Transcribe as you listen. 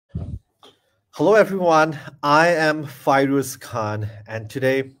Hello, everyone. I am Fyruz Khan, and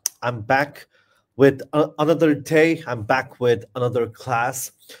today I'm back with another day. I'm back with another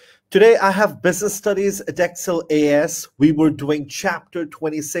class. Today I have Business Studies Edexcel AS. We were doing Chapter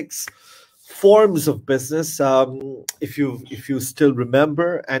 26, Forms of Business. If you still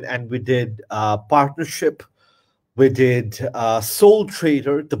remember, and we did partnership, we did sole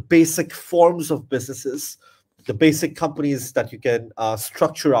trader, the basic forms of businesses, the basic companies that you can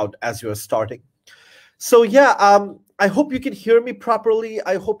structure out as you're starting. So yeah, I hope you can hear me properly.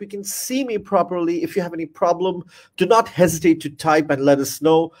 I hope you can see me properly. If you have any problem, do not hesitate to type and let us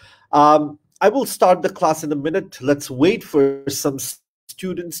know. I will start the class in a minute. Let's wait for some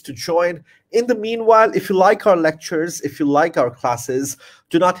students to join. In the meanwhile, if you like our lectures, if you like our classes,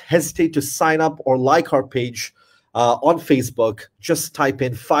 do not hesitate to sign up or like our page on Facebook. Just type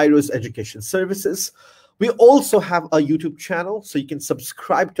in Fyruz Education Services. We also have a YouTube channel, so you can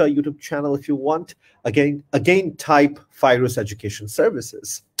subscribe to our YouTube channel if you want. Again, type Fyruz Education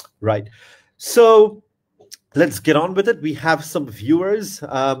Services, right? So let's get on with it. We have some viewers,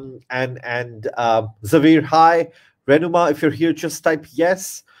 and Zavir, hi. Renuma, if you're here, just type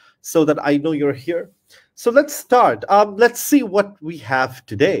yes so that I know you're here. So let's start. Let's see what we have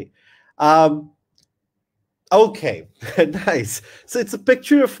today. Okay, nice. So it's a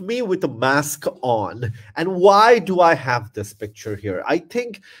picture of me with a mask on. And why do I have this picture here? I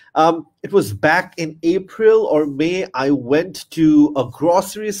think it was back in April or May. I went to a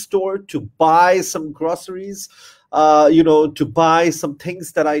grocery store to buy some groceries, to buy some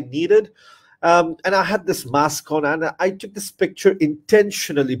things that I needed. And I had this mask on, and I took this picture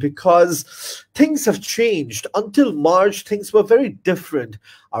intentionally because things have changed. Until March, things were very different.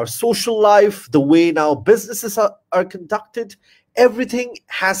 Our social life, the way now businesses are conducted, everything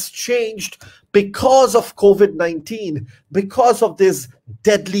has changed because of COVID-19, because of this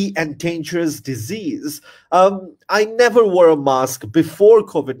deadly and dangerous disease. I never wore a mask before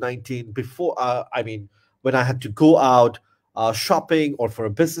COVID-19, when I had to go out shopping or for a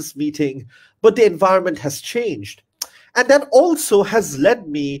business meeting, but the environment has changed. And that also has led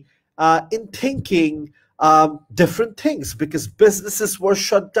me in thinking different things because businesses were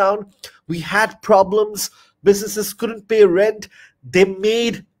shut down. We had problems. Businesses couldn't pay rent. They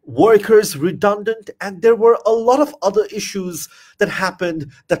made workers redundant. And there were a lot of other issues that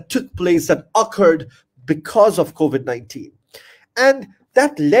happened, that took place, that occurred because of COVID-19. And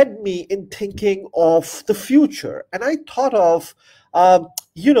that led me in thinking of the future. And I thought of,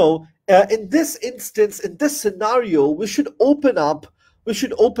 in this instance, in this scenario, we should open up,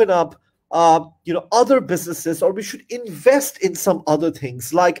 other businesses, or we should invest in some other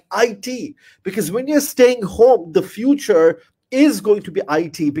things like IT. Because when you're staying home, the future is going to be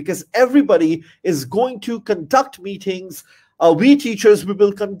IT because everybody is going to conduct meetings. We teachers, we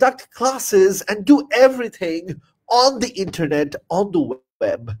will conduct classes and do everything on the internet, on the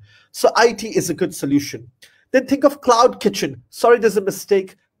web. So IT is a good solution. Then think of cloud kitchen. Sorry, there's a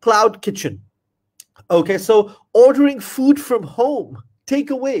mistake. Cloud kitchen. Okay, so ordering food from home,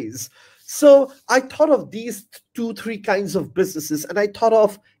 takeaways. So I thought of these 3 kinds of businesses, and I thought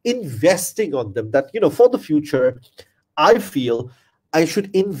of investing on them. That, for the future, I feel I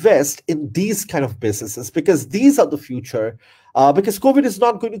should invest in these kind of businesses because these are the future. Because COVID is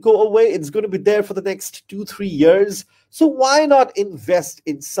not going to go away. It's going to be there for the next 2-3 years. So why not invest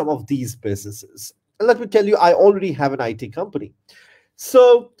in some of these businesses? And let me tell you, I already have an IT company.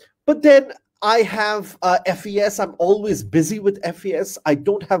 So, but then I have FES. I'm always busy with FES. I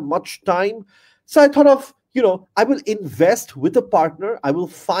don't have much time. So I thought of, I will invest with a partner. I will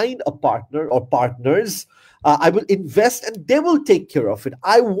find a partner or partners. I will invest and they will take care of it.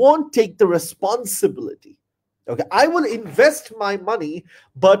 I won't take the responsibility. Okay, I will invest my money,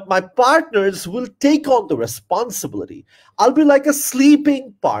 but my partners will take on the responsibility. I'll be like a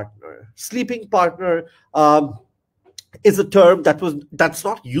sleeping partner. Sleeping partner is a term that's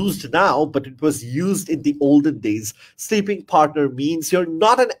not used now, but it was used in the olden days. Sleeping partner means you're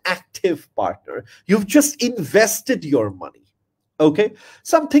not an active partner. You've just invested your money. Okay,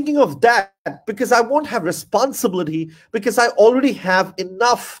 so I'm thinking of that because I won't have responsibility because I already have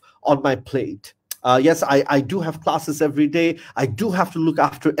enough on my plate. Yes, I do have classes every day. I do have to look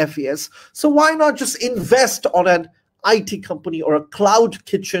after FES. So why not just invest on an IT company or a cloud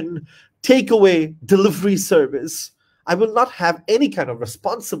kitchen takeaway delivery service? I will not have any kind of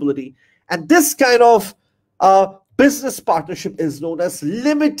responsibility. And this kind of business partnership is known as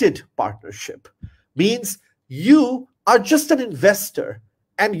limited partnership. Means you are just an investor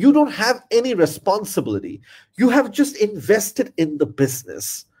and you don't have any responsibility. You have just invested in the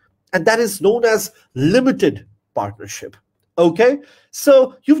business. And that is known as limited partnership. Okay,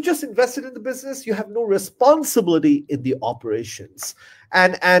 so you've just invested in the business. You have no responsibility in the operations,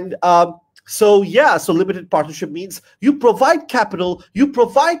 and so yeah. So limited partnership means you provide capital, you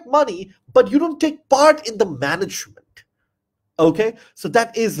provide money, but you don't take part in the management. Okay, so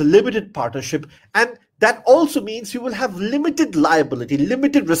that is limited partnership, and that also means you will have limited liability,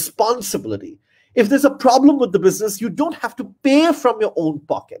 limited responsibility. If there's a problem with the business, you don't have to pay from your own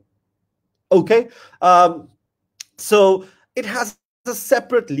pocket. Okay, so it has a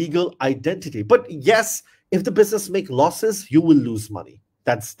separate legal identity. But yes, if the business make losses, you will lose money.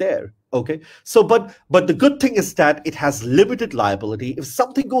 That's there. Okay. So but the good thing is that it has limited liability. If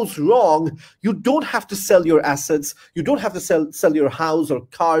something goes wrong, you don't have to sell your assets, you don't have to sell your house or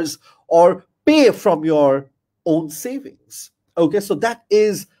cars or pay from your own savings. Okay. So that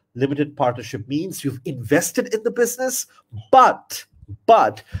is limited partnership, means you've invested in the business, but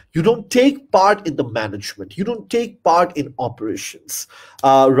but you don't take part in the management, you don't take part in operations,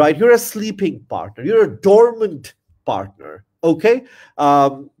 right? You're a sleeping partner, you're a dormant partner. Okay,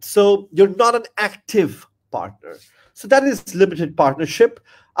 so you're not an active partner. So that is limited partnership.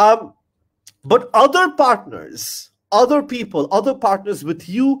 But other partners, other people, other partners with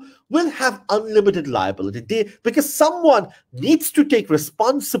you will have unlimited liability. Because someone needs to take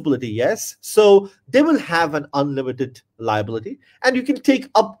responsibility, yes? So they will have an unlimited liability, and you can take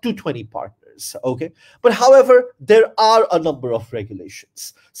up to 20 partners, okay? But however, there are a number of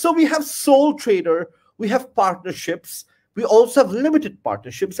regulations. So we have sole trader, we have partnerships, we also have limited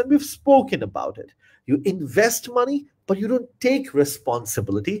partnerships, and we've spoken about it. You invest money, but you don't take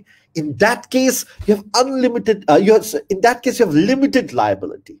responsibility. In that case, you have unlimited. In that case, you have limited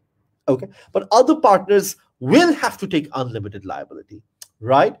liability. Okay, but other partners will have to take unlimited liability,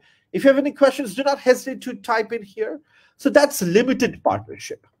 right? If you have any questions, do not hesitate to type in here. So that's limited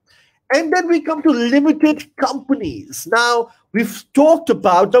partnership. And then we come to limited companies. Now, we've talked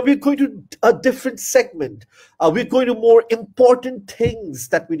about, now we're going to a different segment. We're going to more important things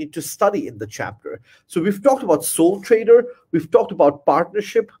that we need to study in the chapter. So we've talked about sole trader, we've talked about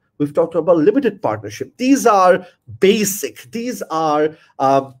partnership, we've talked about limited partnership. These are basic. These are,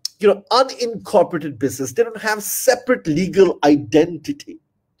 unincorporated business. They don't have separate legal identity.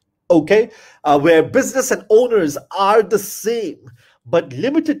 Okay, where business and owners are the same, but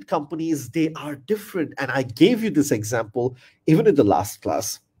limited companies, they are different. And I gave you this example even in the last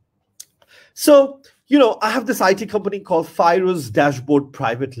class. So, I have this IT company called Fyruz Dashboard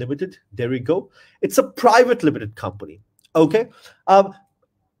Private Limited. There we go. It's a private limited company. Okay.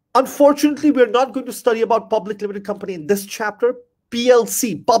 Unfortunately, we're not going to study about public limited company in this chapter.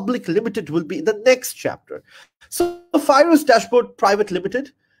 PLC, public limited, will be in the next chapter. So Fyruz Dashboard Private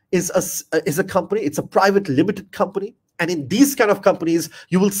Limited is a company. It's a private limited company. And in these kind of companies,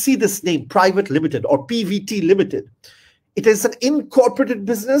 you will see this name, Private Limited or PVT Limited. It is an incorporated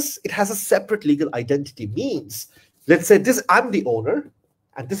business. It has a separate legal identity. Means, let's say I'm the owner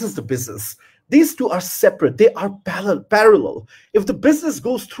and this is the business. These two are separate. They are parallel. If the business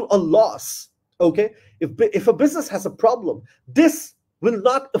goes through a loss, okay, if a business has a problem, this will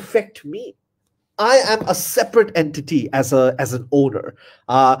not affect me. I am a separate entity as an owner.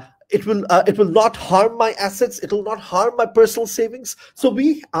 It will not harm my assets. It will not harm my personal savings. So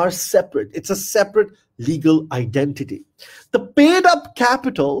we are separate. It's a separate legal identity. The paid up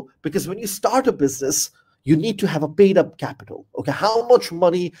capital, because when you start a business, you need to have a paid up capital. Okay, how much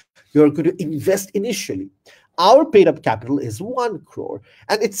money you're going to invest initially. Our paid up capital is 1 crore,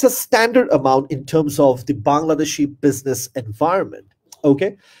 and it's a standard amount in terms of the Bangladeshi business environment.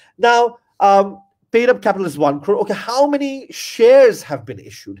 Okay, now paid up capital is 1 crore. Okay, how many shares have been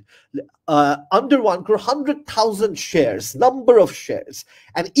issued? Under 1 crore, 100,000 shares, number of shares,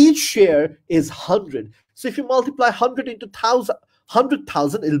 and each share is 100. So if you multiply 100 into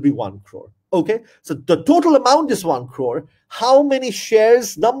 100,000, it'll be 1 crore. Okay, so the total amount is 1 crore. How many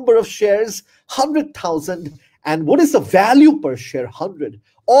shares, number of shares, 100,000, and what is the value per share? 100.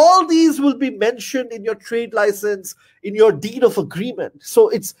 All these will be mentioned in your trade license, in your deed of agreement. So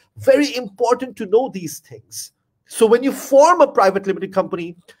it's very important to know these things. So when you form a private limited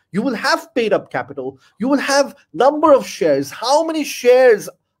company, you will have paid up capital, you will have number of shares, how many shares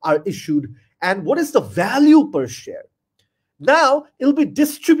are issued, and what is the value per share. Now it'll be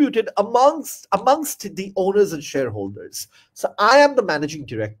distributed amongst the owners and shareholders. So I am the managing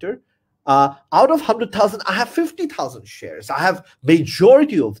director. Out of 100,000, I have 50,000 shares. I have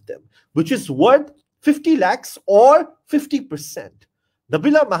majority of them, which is worth 50 lakhs or 50%.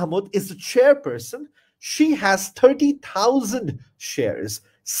 Nabila Mahmood is the chairperson. She has 30,000 shares,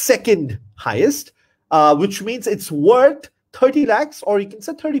 second highest, which means it's worth 30 lakhs, or you can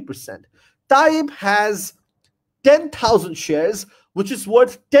say 30%. Taib has 10,000 shares, which is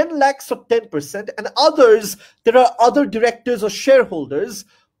worth 10 lakhs or 10%, and others, there are other directors or shareholders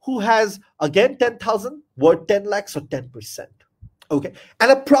who has, again, 10,000 worth 10 lakhs or 10%. Okay.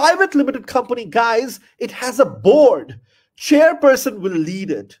 And a private limited company, guys, it has a board. Chairperson will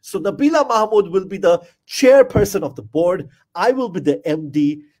lead it. So Nabila Mahmood will be the chairperson of the board. I will be the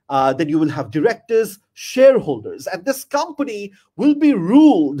MD. Then you will have directors, shareholders, and this company will be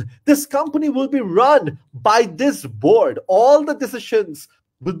ruled. This company will be run by this board. All the decisions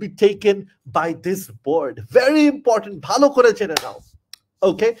will be taken by this board. Very important. Bhalo kore jene nao.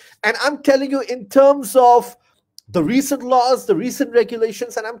 Okay. And I'm telling you, in terms of the recent laws, the recent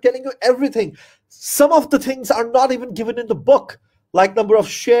regulations, and I'm telling you everything. Some of the things are not even given in the book, like number of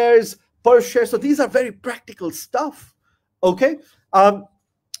shares per share. So these are very practical stuff. Okay.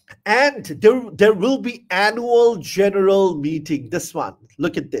 And there will be annual general meeting. This one,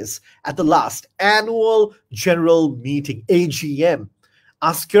 look at this. At the last, annual general meeting, AGM.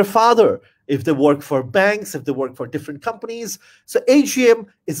 Ask your father if they work for banks, if they work for different companies. So AGM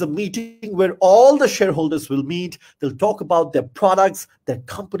is a meeting where all the shareholders will meet. They'll talk about their products, their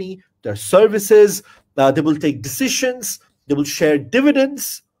company, their services. They will take decisions. They will share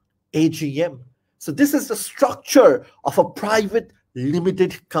dividends. AGM. So this is the structure of a private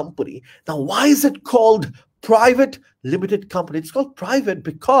limited company. Now, why is it called private limited company? It's called private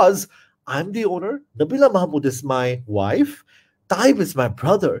because I'm the owner. Nabila Mahmood is my wife. Taib is my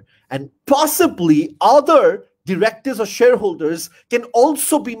brother. And possibly other directors or shareholders can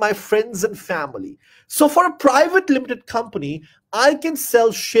also be my friends and family. So for a private limited company, I can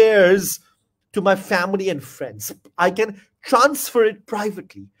sell shares to my family and friends. I can transfer it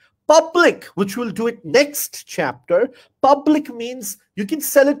privately. Public, which we'll do it next chapter, public means you can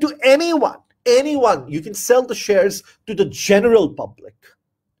sell it to anyone. Anyone. You can sell the shares to the general public.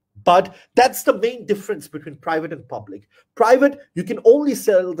 But that's the main difference between private and public. Private, you can only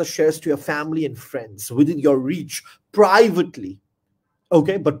sell the shares to your family and friends within your reach privately.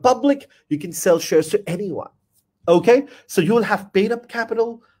 Okay, but public, you can sell shares to anyone. Okay, so you will have paid up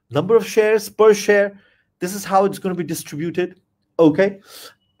capital, number of shares per share. This is how it's going to be distributed. Okay,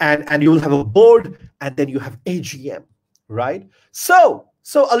 and you will have a board, and then you have AGM, right? So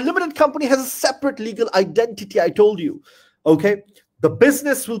a limited company has a separate legal identity, I told you. Okay, the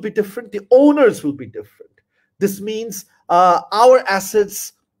business will be different. The owners will be different. This means our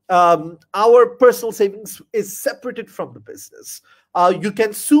assets, our personal savings is separated from the business. You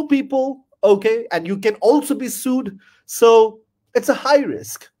can sue people, okay, and you can also be sued. So it's a high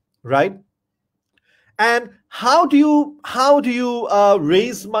risk, right? And how do you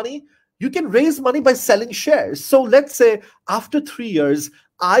raise money? You can raise money by selling shares. So let's say after 3 years,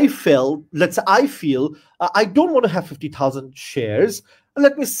 I feel I don't want to have 50,000 shares.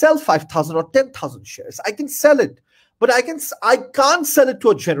 Let me sell 5,000 or 10,000 shares. I can sell it, but I can't sell it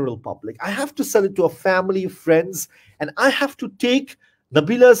to a general public. I have to sell it to a family, friends, and I have to take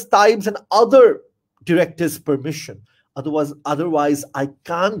Nabila's, Taib's, and other directors' permission. Otherwise, I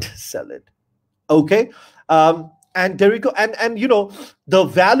can't sell it. Okay, and there we go. And you know, the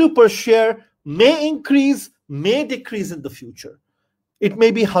value per share may increase, may decrease in the future. It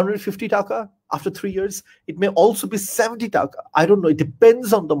may be 150 taka after 3 years. It may also be 70 taka. I don't know. It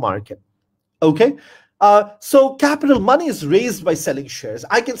depends on the market. Okay. So capital money is raised by selling shares.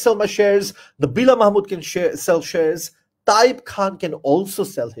 I can sell my shares. Nabila Mahmood can sell shares. Taib Khan can also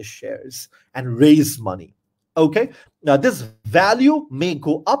sell his shares and raise money. Okay. Now this value may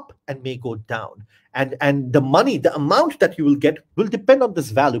go up and may go down. And the money, the amount that you will get will depend on this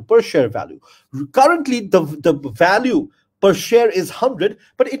value, per share value. Currently, the value per share is 100,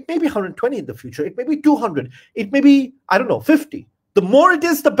 but it may be 120 in the future. It may be 200. It may be, I don't know, 50. The more it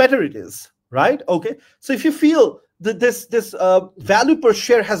is, the better it is, right? Okay. So if you feel that this value per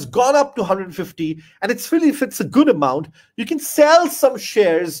share has gone up to 150, and if it's a good amount, you can sell some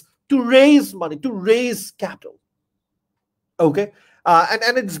shares to raise money, to raise capital. Okay.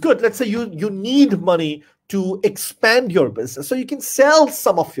 And it's good. Let's say you need money to expand your business. So you can sell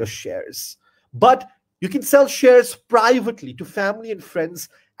some of your shares, but you can sell shares privately to family and friends,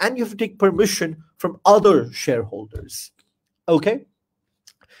 and you have to take permission from other shareholders. Okay.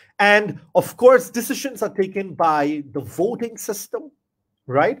 And of course, decisions are taken by the voting system,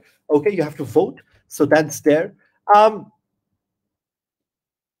 right? Okay. You have to vote. So that's there.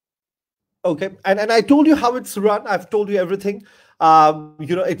 Okay. And I told you how it's run. I've told you everything.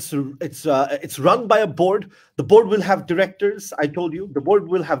 You know, it's run by a board. The board will have directors. I told you the board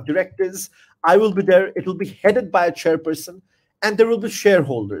will have directors. I will be there. It will be headed by a chairperson, and there will be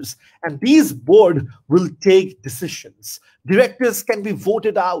shareholders. And these board will take decisions. Directors can be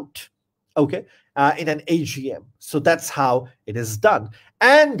voted out. okay, in an AGM. So that's how it is done.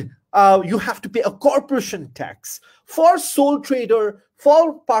 And you have to pay a corporation tax. For sole trader,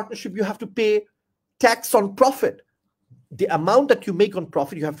 for partnership, you have to pay tax on profit. The amount that you make on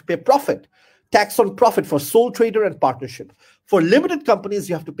profit, you have to pay profit. Tax on profit for sole trader and partnership. For limited companies,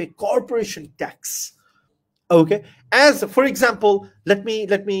 you have to pay corporation tax. Okay. As for example, for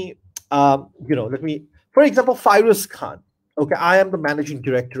example, Fyruz Khan. Okay, I am the managing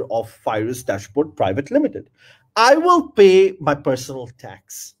director of Fyruz Dashboard Private Limited. I will pay my personal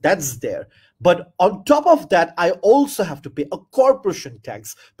tax. That's there. But on top of that, I also have to pay a corporation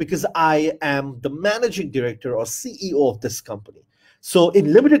tax because I am the managing director or CEO of this company. So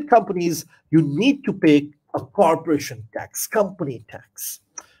in limited companies, you need to pay a corporation tax, company tax.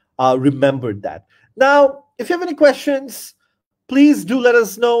 Remember that. Now, if you have any questions, please do let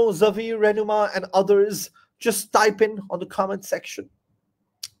us know. Zavir, Renuma, and others, just type in on the comment section.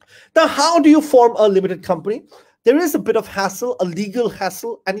 Now, how do you form a limited company? There is a bit of hassle, a legal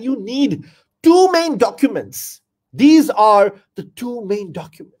hassle, and you need two main documents. These are the two main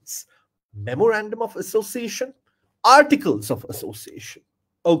documents: Memorandum of Association, Articles of Association.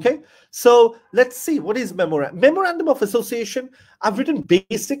 Okay, so let's see, what is Memorandum of Association? I've written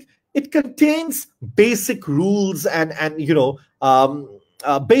basic. It contains basic rules and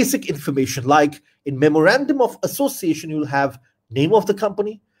basic information. Like in Memorandum of Association, you'll have name of the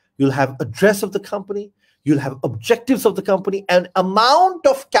company, you'll have address of the company, you'll have objectives of the company, and amount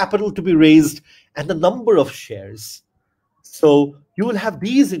of capital to be raised, and the number of shares. So you will have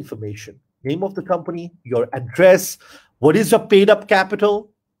these information: name of the company, your address, what is your paid up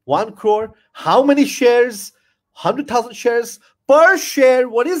capital, 1 crore, how many shares, 100,000 shares, per share,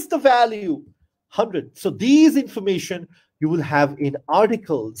 what is the value, 100. So these information you will have in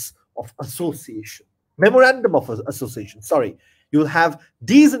Articles of Association, Memorandum of Association, sorry. You will have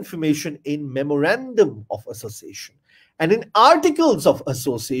these information in Memorandum of Association. And in Articles of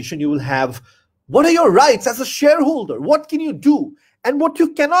Association, you will have what are your rights as a shareholder, what can you do, and what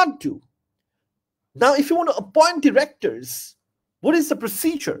you cannot do. Now, if you want to appoint directors, what is the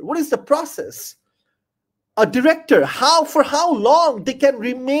procedure? What is the process? A director, for how long they can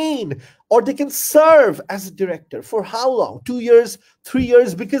remain or they can serve as a director? For how long? 2 years, 3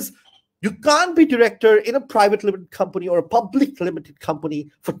 years? Because you can't be director in a private limited company or a public limited company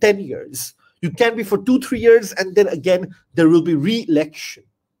for 10 years. You can be for 2-3 years, and then again, there will be re-election.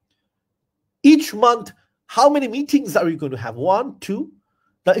 Each month, how many meetings are you going to have? 1, 2?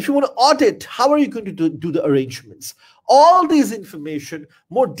 Now, if you want to audit, how are you going to do the arrangements? All these information,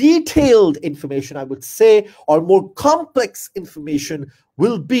 more detailed information, I would say, or more complex information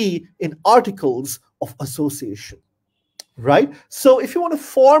will be in Articles of Association. Right? So if you want to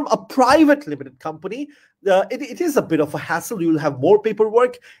form a private limited company, it is a bit of a hassle. You will have more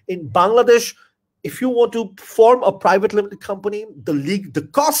paperwork. In Bangladesh, if you want to form a private limited company, the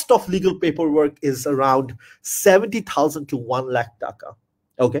cost of legal paperwork is around 70,000 to 1 lakh taka.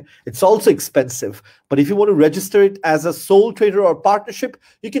 Okay, it's also expensive. But if you want to register it as a sole trader or partnership,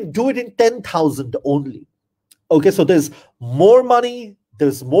 you can do it in 10,000 only. Okay, so there's more money,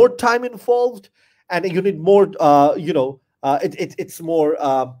 there's more time involved, and you need more, it's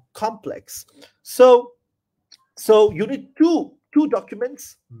more complex. So you need two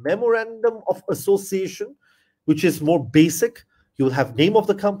documents: Memorandum of Association, which is more basic. You will have name of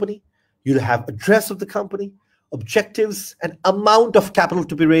the company, you'll have address of the company, objectives and amount of capital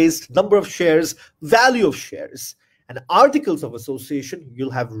to be raised, number of shares, value of shares. And Articles of Association,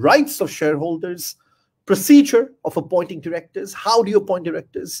 you'll have rights of shareholders, procedure of appointing directors. How do you appoint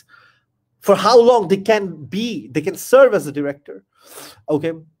directors? For how long they can serve as a director.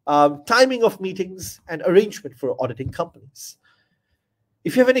 Okay, timing of meetings and arrangement for auditing companies.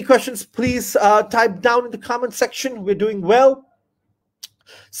 If you have any questions, please type down in the comment section. We're doing well.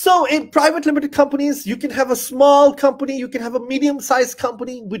 So in private limited companies, you can have a small company, you can have a medium-sized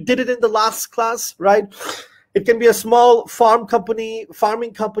company. We did it in the last class, right? It can be a small farming company.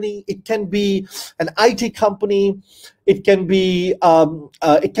 It can be an IT company. It can be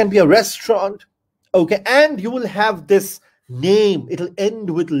a restaurant. Okay, and you will have this name. It'll end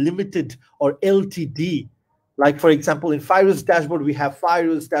with limited or LTD. Like, for example, in Fyruz Dashboard, we have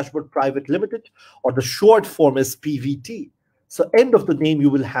Fyruz Dashboard Private Limited, or the short form is PVT. So end of the name, you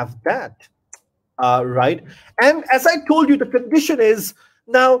will have that, right? And as I told you, the condition is,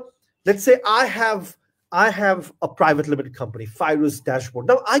 now, let's say I have a private limited company, Fyruz Dashboard.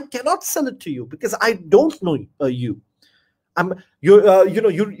 Now, I cannot sell it to you because I don't know you.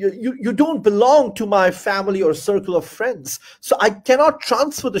 You don't belong to my family or circle of friends. So I cannot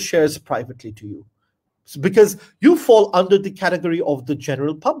transfer the shares privately to you because you fall under the category of the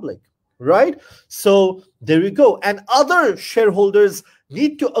general public, right? So there you go. And other shareholders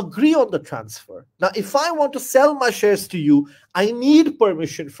need to agree on the transfer. Now, if I want to sell my shares to you, I need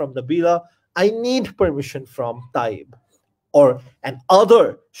permission from Nabila. I need permission from Taib and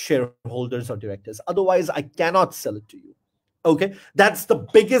other shareholders or directors. Otherwise, I cannot sell it to you. Okay, that's the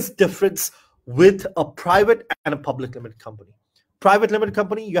biggest difference with a private and a public limited company. Private limited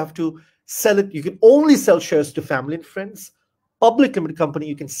company, you have to sell it. You can only sell shares to family and friends. Public limited company,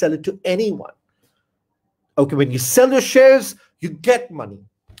 you can sell it to anyone. Okay, when you sell your shares, you get money,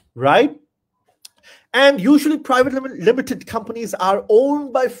 right? And usually private limited companies are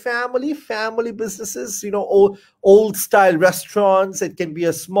owned by family businesses, old style restaurants. It can be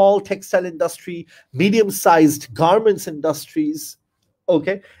a small textile industry, medium-sized garments industries.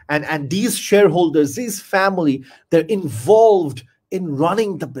 Okay, and these shareholders, these family, they're involved in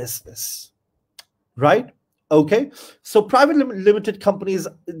running the business, right? Okay, so private limited companies,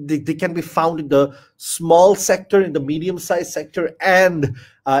 they can be found in the small sector, in the medium-sized sector, and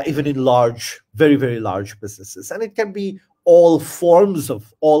even in large, very, very large businesses. And it can be all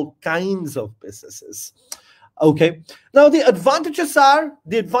kinds of businesses. Okay, now the advantages are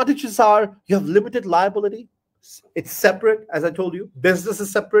you have limited liability. It's separate, as I told you. Business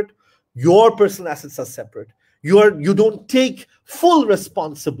is separate. Your personal assets are separate. You don't take full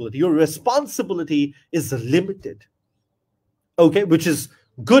responsibility. Your responsibility is limited, okay, which is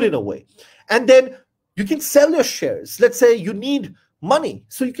good in a way. And then you can sell your shares. Let's say you need money,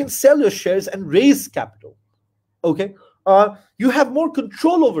 so you can sell your shares and raise capital, okay? You have more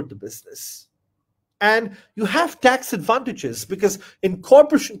control over the business. And you have tax advantages because in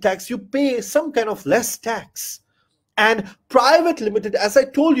corporation tax, you pay some kind of less tax. And private limited, as I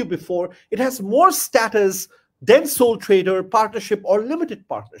told you before, it has more status than sole trader, partnership, or limited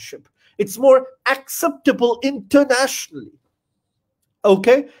partnership. It's more acceptable internationally,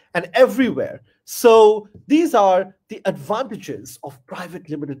 okay, and everywhere. So these are the advantages of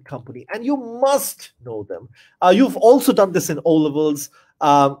private limited company, and you must know them. You've also done this in O-levels,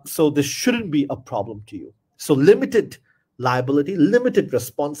 so this shouldn't be a problem to you. So limited liability, limited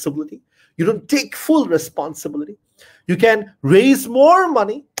responsibility. You don't take full responsibility. You can raise more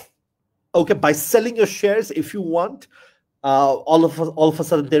money, okay, by selling your shares if you want. All of a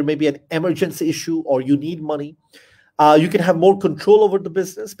sudden, there may be an emergency issue or you need money. You can have more control over the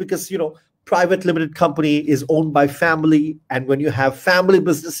business because, private limited company is owned by family. And when you have family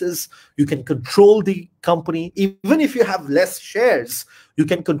businesses, you can control the company. Even if you have less shares, you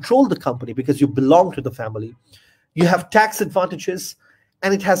can control the company because you belong to the family. You have tax advantages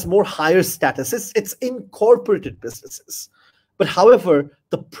and it has more higher status. It's incorporated businesses. But however,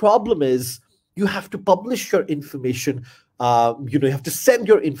 the problem is you have to publish your information. You have to send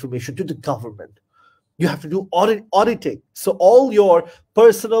your information to the government. You have to do auditing. So all your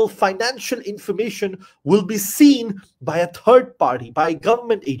personal financial information will be seen by a third party, by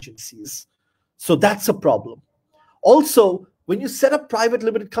government agencies. So that's a problem. Also, when you set up private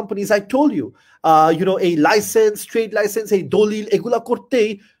limited companies, I told you, a license, trade license, a dolil, egula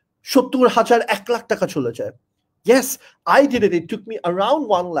kortei 70,000 1 lakh taka chole jay. Yes, I did it. It took me around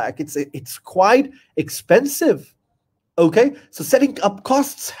 1 lakh. It's quite expensive. Okay, so setting up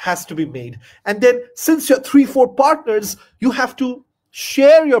costs has to be made. And then since you're 3-4 partners, you have to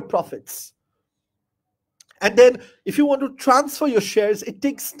share your profits. And then if you want to transfer your shares, it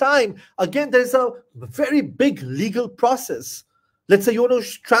takes time. Again, there's a very big legal process. Let's say you want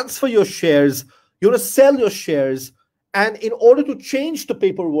to transfer your shares, you want to sell your shares, and in order to change the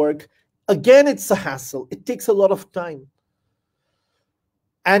paperwork, again, it's a hassle. It takes a lot of time.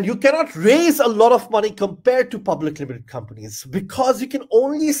 And you cannot raise a lot of money compared to public limited companies because you can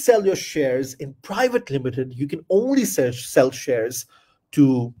only sell your shares in private limited. You can only sell shares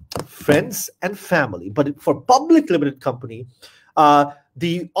to friends and family. But for public limited company,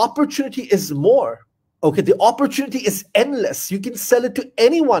 the opportunity is more. Okay, the opportunity is endless. You can sell it to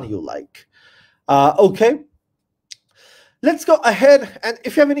anyone you like. Okay. Let's go ahead, and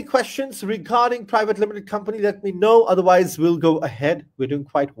if you have any questions regarding private limited company, let me know. Otherwise, we'll go ahead. We're doing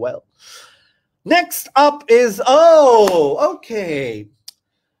quite well. Next up is, okay.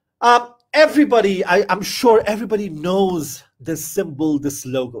 Everybody, I'm sure everybody knows this symbol, this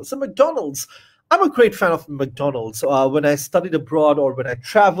logo. So McDonald's, I'm a great fan of McDonald's. When I studied abroad or when I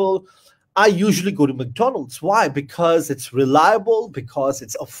travel, I usually go to McDonald's. Why? Because it's reliable, because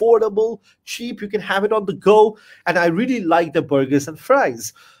it's affordable, cheap. You can have it on the go. And I really like the burgers and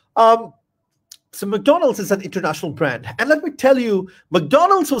fries. So McDonald's is an international brand. And let me tell you,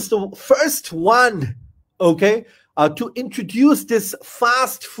 McDonald's was the first one, okay, to introduce this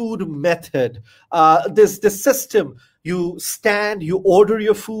fast food method, this system You stand, you order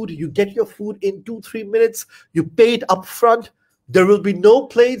your food, you get your food in 2-3 minutes, you pay it up front. There will be no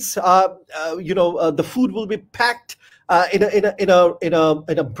plates. The food will be packed in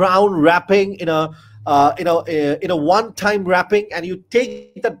a brown wrapping, in a one-time wrapping, and you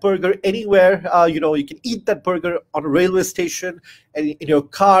take that burger anywhere. You can eat that burger on a railway station, and in your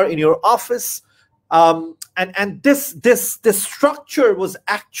car, in your office. And this structure was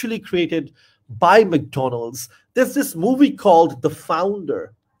actually created by McDonald's. There's this movie called The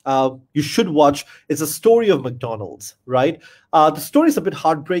Founder. You should watch. It's a story of McDonald's, right? The story is a bit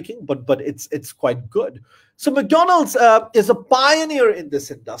heartbreaking, but it's quite good. So McDonald's is a pioneer in this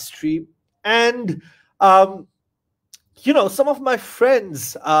industry, and some of my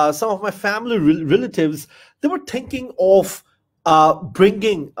friends, some of my family relatives, they were thinking of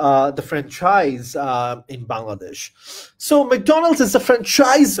bringing the franchise in Bangladesh. So McDonald's is a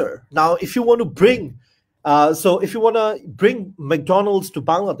franchisor. Now, if you want to bring McDonald's to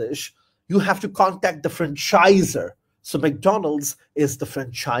Bangladesh, you have to contact the franchisor. So McDonald's is the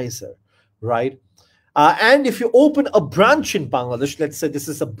franchisor, right? And if you open a branch in Bangladesh, let's say this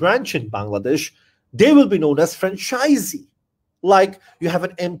is a branch in Bangladesh, they will be known as franchisee. Like you have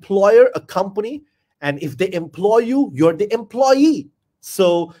an employer, a company, and if they employ you, you're the employee.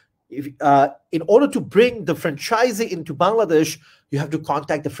 So in order to bring the franchisee into Bangladesh, you have to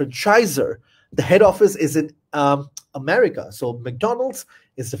contact the franchisor. The head office is in America. So McDonald's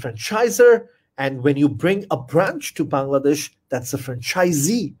is the franchisor. And when you bring a branch to Bangladesh, that's a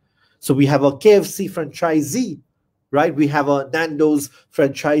franchisee. So we have a KFC franchisee, right? We have a Nando's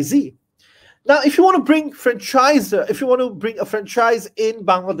franchisee. Now, if you want to bring a franchise in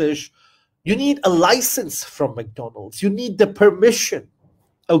Bangladesh, you need a license from McDonald's. You need the permission,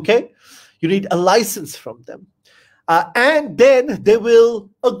 okay? You need a license from them. And then they will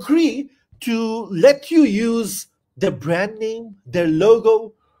agree to let you use their brand name, their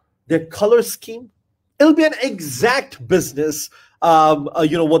logo, their color scheme. It'll be an exact business,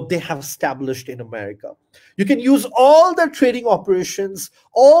 what they have established in America. You can use all their trading operations,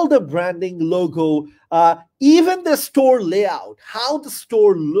 all the branding, logo, even the store layout, how the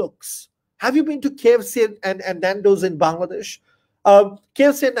store looks. Have you been to KFC and Nando's in Bangladesh?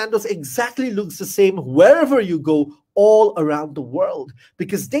 KFC and Nando's exactly looks the same wherever you go all around the world,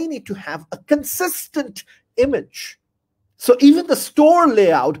 because they need to have a consistent image. So even the store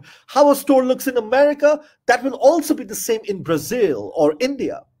layout, how a store looks in America, that will also be the same in Brazil or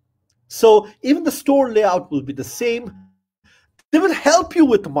India. So even the store layout will be the same. They will help you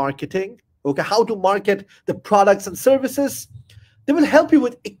with marketing, okay, how to market the products and services. They will help you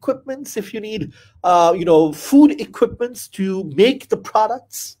with equipments if you need, food equipments to make the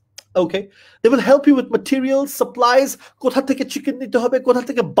products. Okay, they will help you with materials, supplies. Kotha theke chicken nite hobe, kotha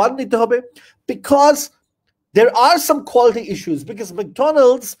theke bun nite hobe, because there are some quality issues. Because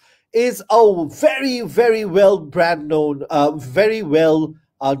McDonald's is a very, very well brand known, very well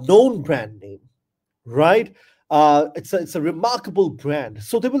known brand name, right? It's a remarkable brand.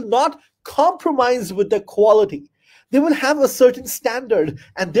 So they will not compromise with their quality. They will have a certain standard,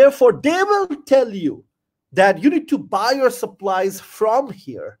 and therefore they will tell you that you need to buy your supplies from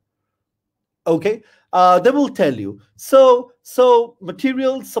here. Okay, they will tell you. So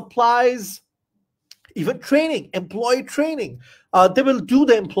materials, supplies, even training, employee training. They will do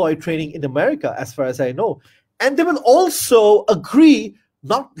the employee training in America, as far as I know. And they will also agree,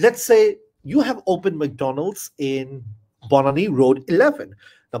 let's say you have opened McDonald's in Bonani Road 11.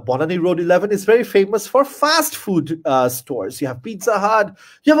 Now, Bonani Road 11 is very famous for fast food stores. You have Pizza Hut.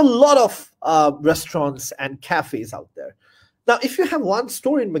 You have a lot of restaurants and cafes out there. Now, if you have one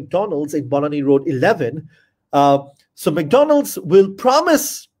store in McDonald's in Bonani Road 11, so McDonald's will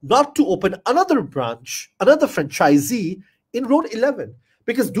promise not to open another branch, another franchisee in Road 11.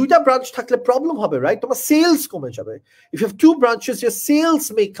 Because duita branch thakle problem hobe, right? Tomar sales kome jabe. If you have two branches, your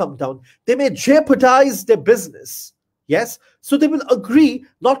sales may come down. They may jeopardize their business. Yes? So they will agree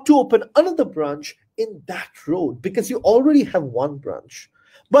not to open another branch in that road because you already have one branch.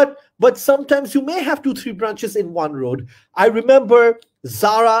 But sometimes you may have 2-3 branches in one road. I remember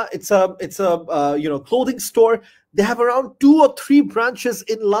Zara, it's a clothing store. They have around 2 or 3 branches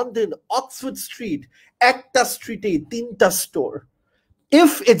in London, Oxford Street, Ekta Street, Tinta store.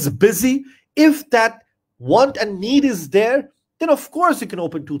 If it's busy, if that want and need is there, then of course you can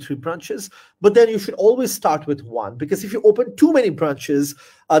open 2-3 branches, but then you should always start with one, because if you open too many branches,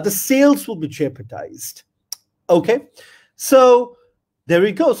 the sales will be jeopardized. Okay, so there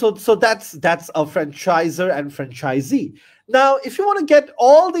we go. So that's a franchisor and franchisee. Now, if you want to get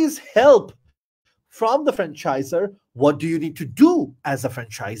all these help from the franchisor, what do you need to do as a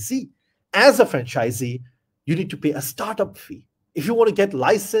franchisee? As a franchisee, you need to pay a startup fee. If you want to get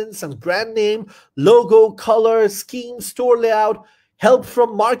license and brand name, logo, color, scheme, store layout, help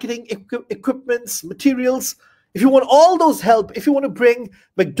from marketing, equipments, materials, if you want all those help, if you want to bring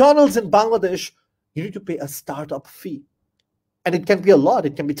McDonald's in Bangladesh, you need to pay a startup fee. And it can be a lot.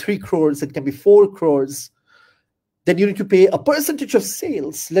 It can be 3 crores. It can be 4 crores. Then you need to pay a percentage of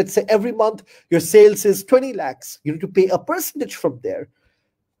sales. Let's say every month your sales is 20 lakhs. You need to pay a percentage from there.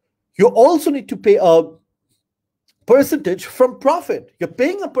 You also need to pay a percentage from profit. You're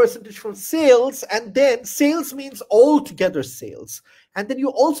paying a percentage from sales, and then sales means altogether sales. And then you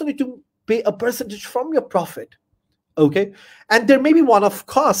also need to pay a percentage from your profit. Okay. And there may be one-off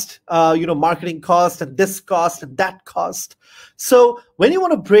cost, marketing cost and this cost and that cost. So when you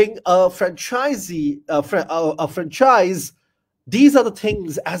want to bring a franchisee, a franchise, these are the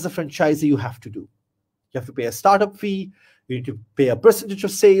things as a franchisee you have to do. You have to pay a startup fee. You need to pay a percentage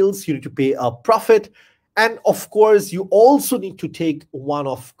of sales. You need to pay a profit. And of course, you also need to take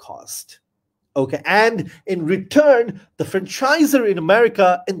one-off cost. Okay. And in return, the franchisor in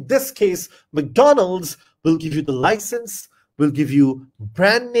America, in this case, McDonald's, will give you the license, will give you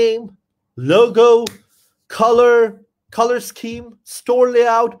brand name, logo, color scheme, store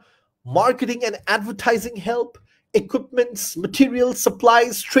layout, marketing and advertising help, equipments, materials,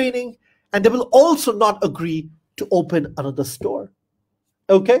 supplies, training, and they will also not agree to open another store.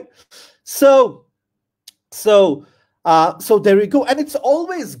 Okay, so there we go. And it's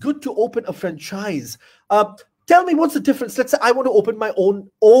always good to open a franchise. Tell me, what's the difference? Let's say I want to open my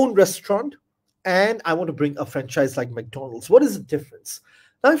own restaurant, and I want to bring a franchise like McDonald's. What is the difference?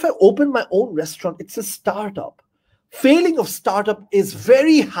 Now, if I open my own restaurant, it's a startup. Failing of startup is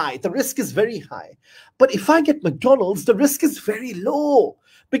very high. The risk is very high. But if I get McDonald's, the risk is very low,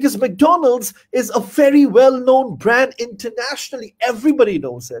 because McDonald's is a very well-known brand internationally. Everybody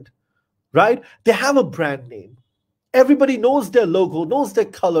knows it, right? They have a brand name. Everybody knows their logo, knows their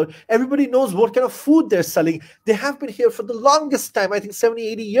color. Everybody knows what kind of food they're selling. They have been here for the longest time, I think 70,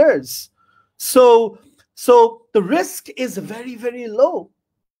 80 years. So the risk is very, very low.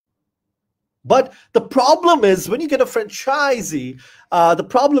 But the problem is when you get a franchisee, the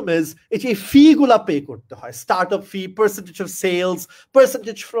problem is it's a fee gula pay korte hoy. Startup fee, percentage of sales,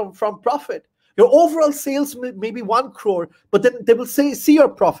 percentage from profit. Your overall sales may be 1 crore, but then they will see your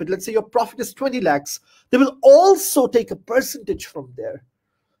profit. Let's say your profit is 20 lakhs. They will also take a percentage from there.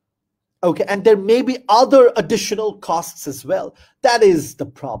 Okay, and there may be other additional costs as well. That is the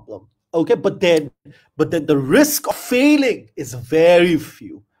problem. Okay, but then the risk of failing is very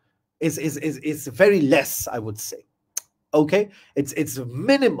few, is very less, I would say. Okay, it's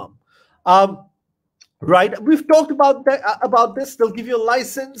minimum. Right, we've talked about this. They'll give you a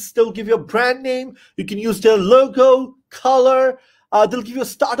license, they'll give you a brand name, you can use their logo, color, they'll give you a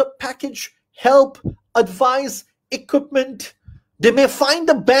startup package, help, advice, equipment. They may find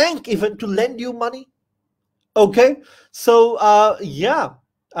a bank even to lend you money. Okay, so yeah.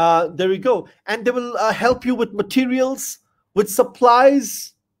 There we go. And they will help you with materials, with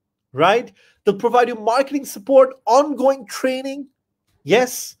supplies, right? They'll provide you marketing support, ongoing training.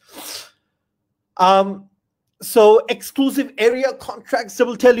 Yes. So exclusive area contracts, they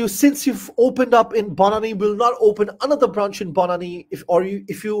will tell you, since you've opened up in Banani, we'll not open another branch in Banani.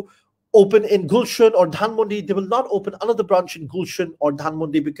 If you open in Gulshan or Dhanmondi, they will not open another branch in Gulshan or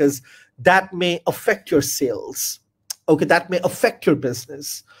Dhanmondi, because that may affect your sales. Okay, that may affect your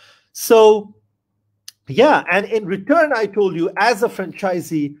business. So yeah, and in return, I told you, as a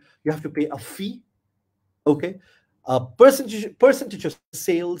franchisee, you have to pay a fee. Okay, a percentage of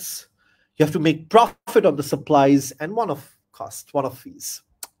sales. You have to make profit on the supplies, and one-off fees.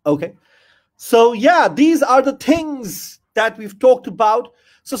 Okay, so yeah, these are the things that we've talked about.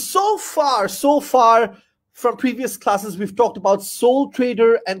 So far from previous classes, we've talked about sole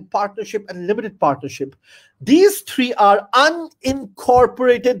trader and partnership and limited partnership. These 3 are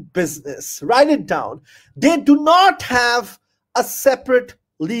unincorporated business. Write it down. They do not have a separate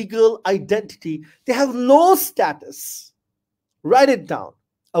legal identity. They have low status. Write it down.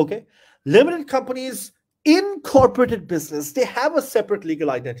 Okay. Limited companies, incorporated business, they have a separate legal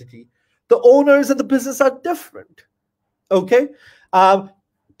identity. The owners and the business are different. Okay.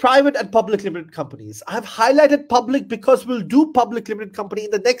 Private and public limited companies. I have highlighted public because we'll do public limited company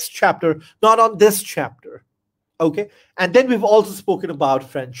in the next chapter, not on this chapter. Okay. And then we've also spoken about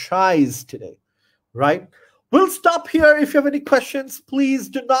franchise today, right? We'll stop here. If you have any questions, please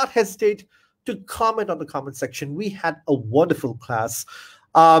do not hesitate to comment on the comment section. We had a wonderful class.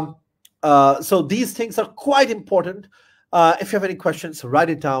 So these things are quite important. If you have any questions, write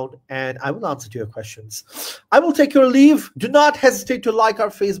it down and I will answer to your questions. I will take your leave. Do not hesitate to like our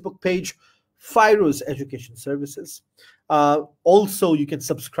Facebook page, Fyruz Education Services. Also, you can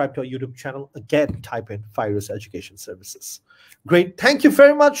subscribe to our YouTube channel. Again, type in Fyruz Education Services. Great. Thank you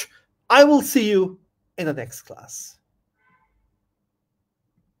very much. I will see you in the next class.